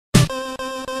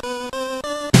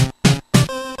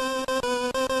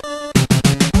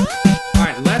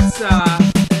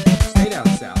stay down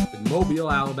south in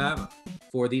Mobile, Alabama,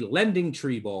 for the Lending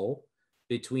Tree Bowl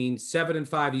between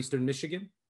 7-5 Eastern Michigan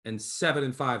and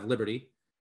 7-5 Liberty.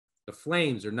 The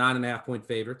Flames are 9.5-point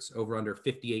favorites, over under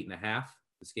 58.5.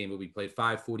 This game will be played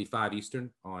 5:45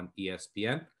 Eastern on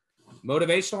ESPN.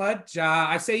 Motivational edge,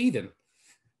 I say even.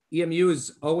 EMU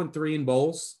is 0-3 in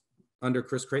bowls under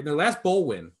Chris Creighton. Their last bowl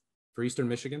win for Eastern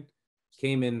Michigan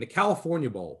came in the California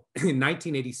Bowl in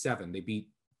 1987. They beat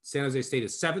San Jose State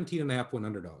as 17.5-point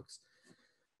underdogs.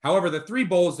 However, the three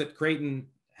bowls that Creighton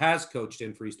has coached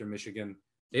in for Eastern Michigan,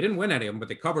 they didn't win any of them, but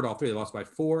they covered all three. They lost by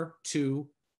 4, 2,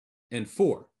 and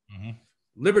 4. Mm-hmm.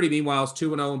 Liberty, meanwhile, is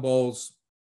 2-0 in bowls.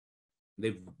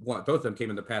 They've won. Both of them came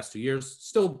in the past 2 years.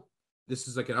 Still, this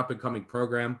is like an up-and-coming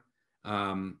program.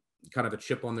 Kind of a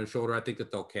chip on their shoulder. I think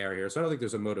that they'll carry here. So I don't think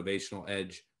there's a motivational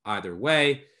edge either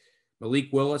way. Malik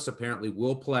Willis apparently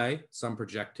will play. Some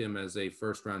project him as a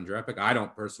first-round draft pick. I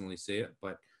don't personally see it,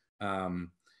 but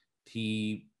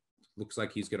he looks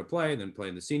like he's going to play and then play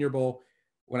in the Senior Bowl.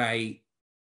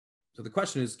 So the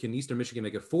question is, can Eastern Michigan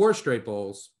make it 4 straight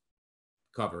bowls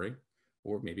covering,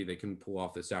 or maybe they can pull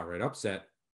off this outright upset?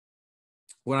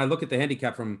 When I look at the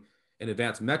handicap from an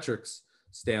advanced metrics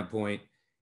standpoint,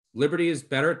 Liberty is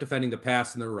better at defending the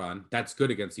pass and the run. That's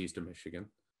good against Eastern Michigan.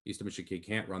 Eastern Michigan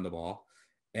can't run the ball.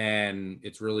 And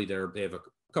it's really they have a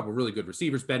couple of really good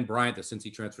receivers. Ben Bryant, the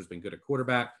Cincy transfer, has been good at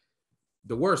quarterback.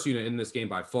 The worst unit in this game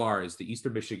by far is the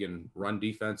Eastern Michigan run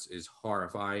defense is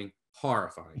horrifying.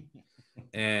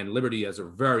 And Liberty has a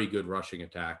very good rushing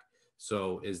attack.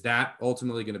 So is that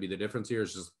ultimately going to be the difference here?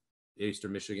 Is just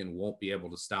Eastern Michigan won't be able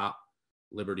to stop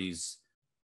Liberty's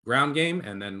ground game,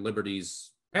 and then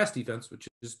Liberty's pass defense, which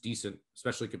is decent,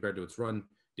 especially compared to its run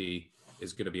D,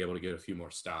 is going to be able to get a few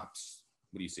more stops.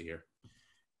 What do you see here?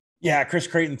 Yeah, Chris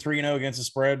Creighton 3-0 against the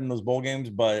spread in those bowl games,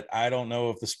 but I don't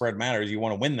know if the spread matters. You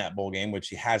want to win that bowl game, which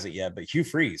he hasn't yet, but Hugh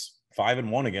Freeze,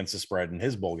 5-1 against the spread in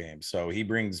his bowl game. So he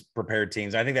brings prepared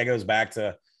teams. I think that goes back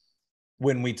to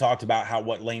when we talked about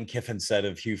what Lane Kiffin said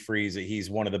of Hugh Freeze, that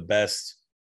he's one of the best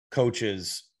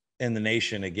coaches in the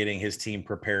nation at getting his team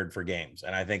prepared for games.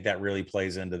 And I think that really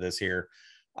plays into this here.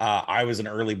 I was an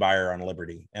early buyer on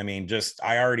Liberty. I mean,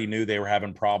 I already knew they were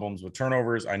having problems with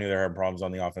turnovers. I knew they were having problems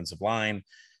on the offensive line.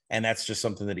 And that's just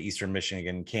something that Eastern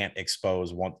Michigan can't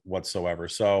expose whatsoever.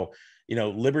 So,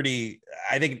 Liberty,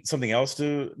 I think something else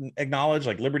to acknowledge,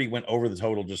 like Liberty went over the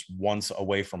total just once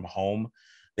away from home.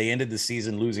 They ended the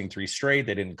season losing 3 straight.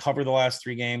 They didn't cover the last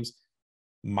 3 games.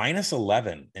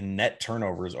 -11 in net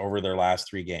turnovers over their last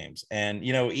 3 games. And,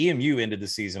 EMU ended the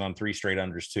season on 3 straight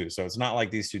unders too. So it's not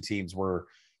like these two teams were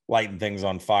lighting things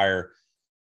on fire.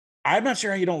 I'm not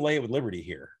sure how you don't lay it with Liberty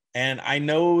here. And I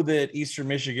know that Eastern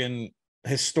Michigan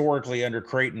historically under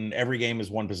Creighton, every game is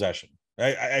 1 possession.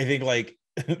 I think like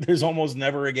there's almost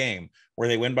never a game where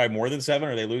they win by more than 7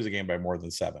 or they lose a game by more than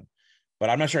 7.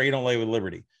 But I'm not sure how you don't lay with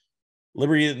Liberty.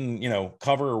 Liberty didn't,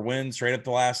 cover or win straight up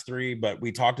the last 3, but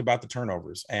we talked about the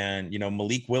turnovers. And,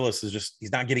 Malik Willis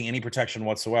he's not getting any protection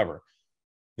whatsoever.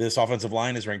 This offensive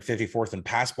line is ranked 54th in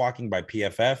pass blocking by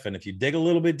PFF. And if you dig a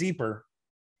little bit deeper,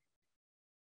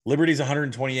 Liberty's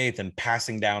 128th in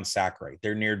passing down sack rate.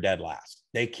 They're near dead last.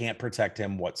 They can't protect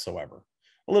him whatsoever.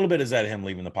 A little bit is that him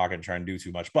leaving the pocket and trying to do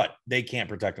too much, but they can't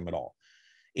protect him at all.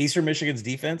 Eastern Michigan's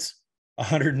defense,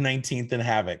 119th in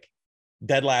havoc,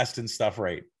 dead last in stuff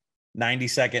rate,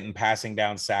 92nd in passing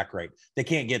down sack rate. They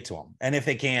can't get to him. And if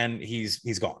they can, he's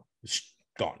gone.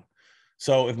 Gone.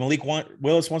 So if Malik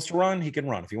Willis wants to run, he can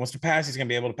run. If he wants to pass, he's going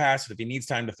to be able to pass it. If he needs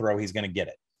time to throw, he's going to get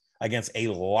it against a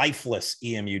lifeless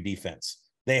EMU defense.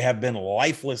 They have been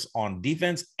lifeless on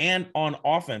defense and on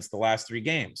offense the last 3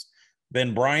 games.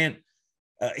 Ben Bryant,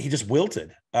 he just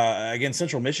wilted against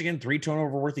Central Michigan, 3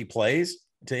 turnover-worthy plays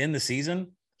to end the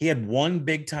season. He had 1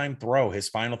 big-time throw his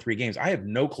final 3 games. I have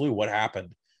no clue what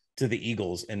happened to the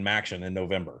Eagles in Maction in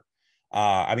November.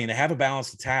 They have a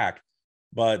balanced attack,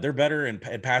 but they're better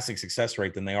at passing success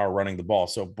rate than they are running the ball.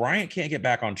 So Bryant can't get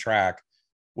back on track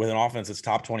with an offense that's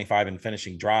top 25 in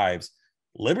finishing drives.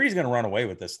 Liberty's going to run away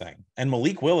with this thing. And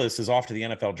Malik Willis is off to the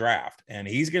NFL draft, and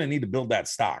he's going to need to build that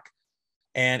stock.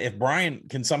 And if Bryant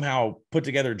can somehow put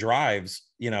together drives,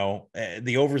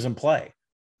 the over's in play.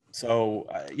 So,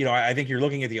 I think you're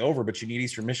looking at the over, but you need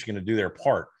Eastern Michigan to do their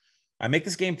part. I make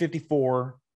this game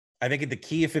 54. I think at the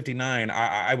key of 59,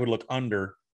 I would look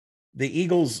under. The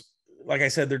Eagles, like I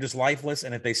said, they're just lifeless.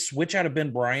 And if they switch out of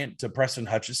Ben Bryant to Preston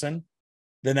Hutchinson,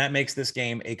 then that makes this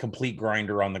game a complete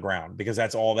grinder on the ground, because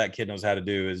that's all that kid knows how to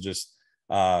do is just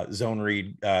zone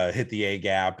read, hit the A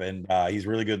gap. And he's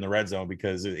really good in the red zone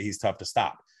because he's tough to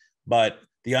stop. But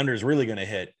the under is really going to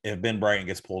hit if Ben Bryant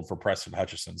gets pulled for Preston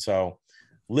Hutchinson. So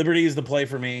Liberty is the play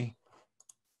for me.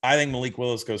 I think Malik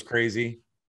Willis goes crazy.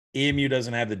 EMU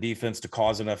doesn't have the defense to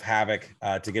cause enough havoc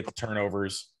to get the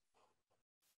turnovers.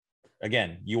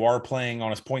 Again, you are playing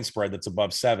on a point spread that's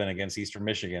above 7 against Eastern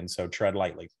Michigan, so tread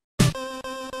lightly.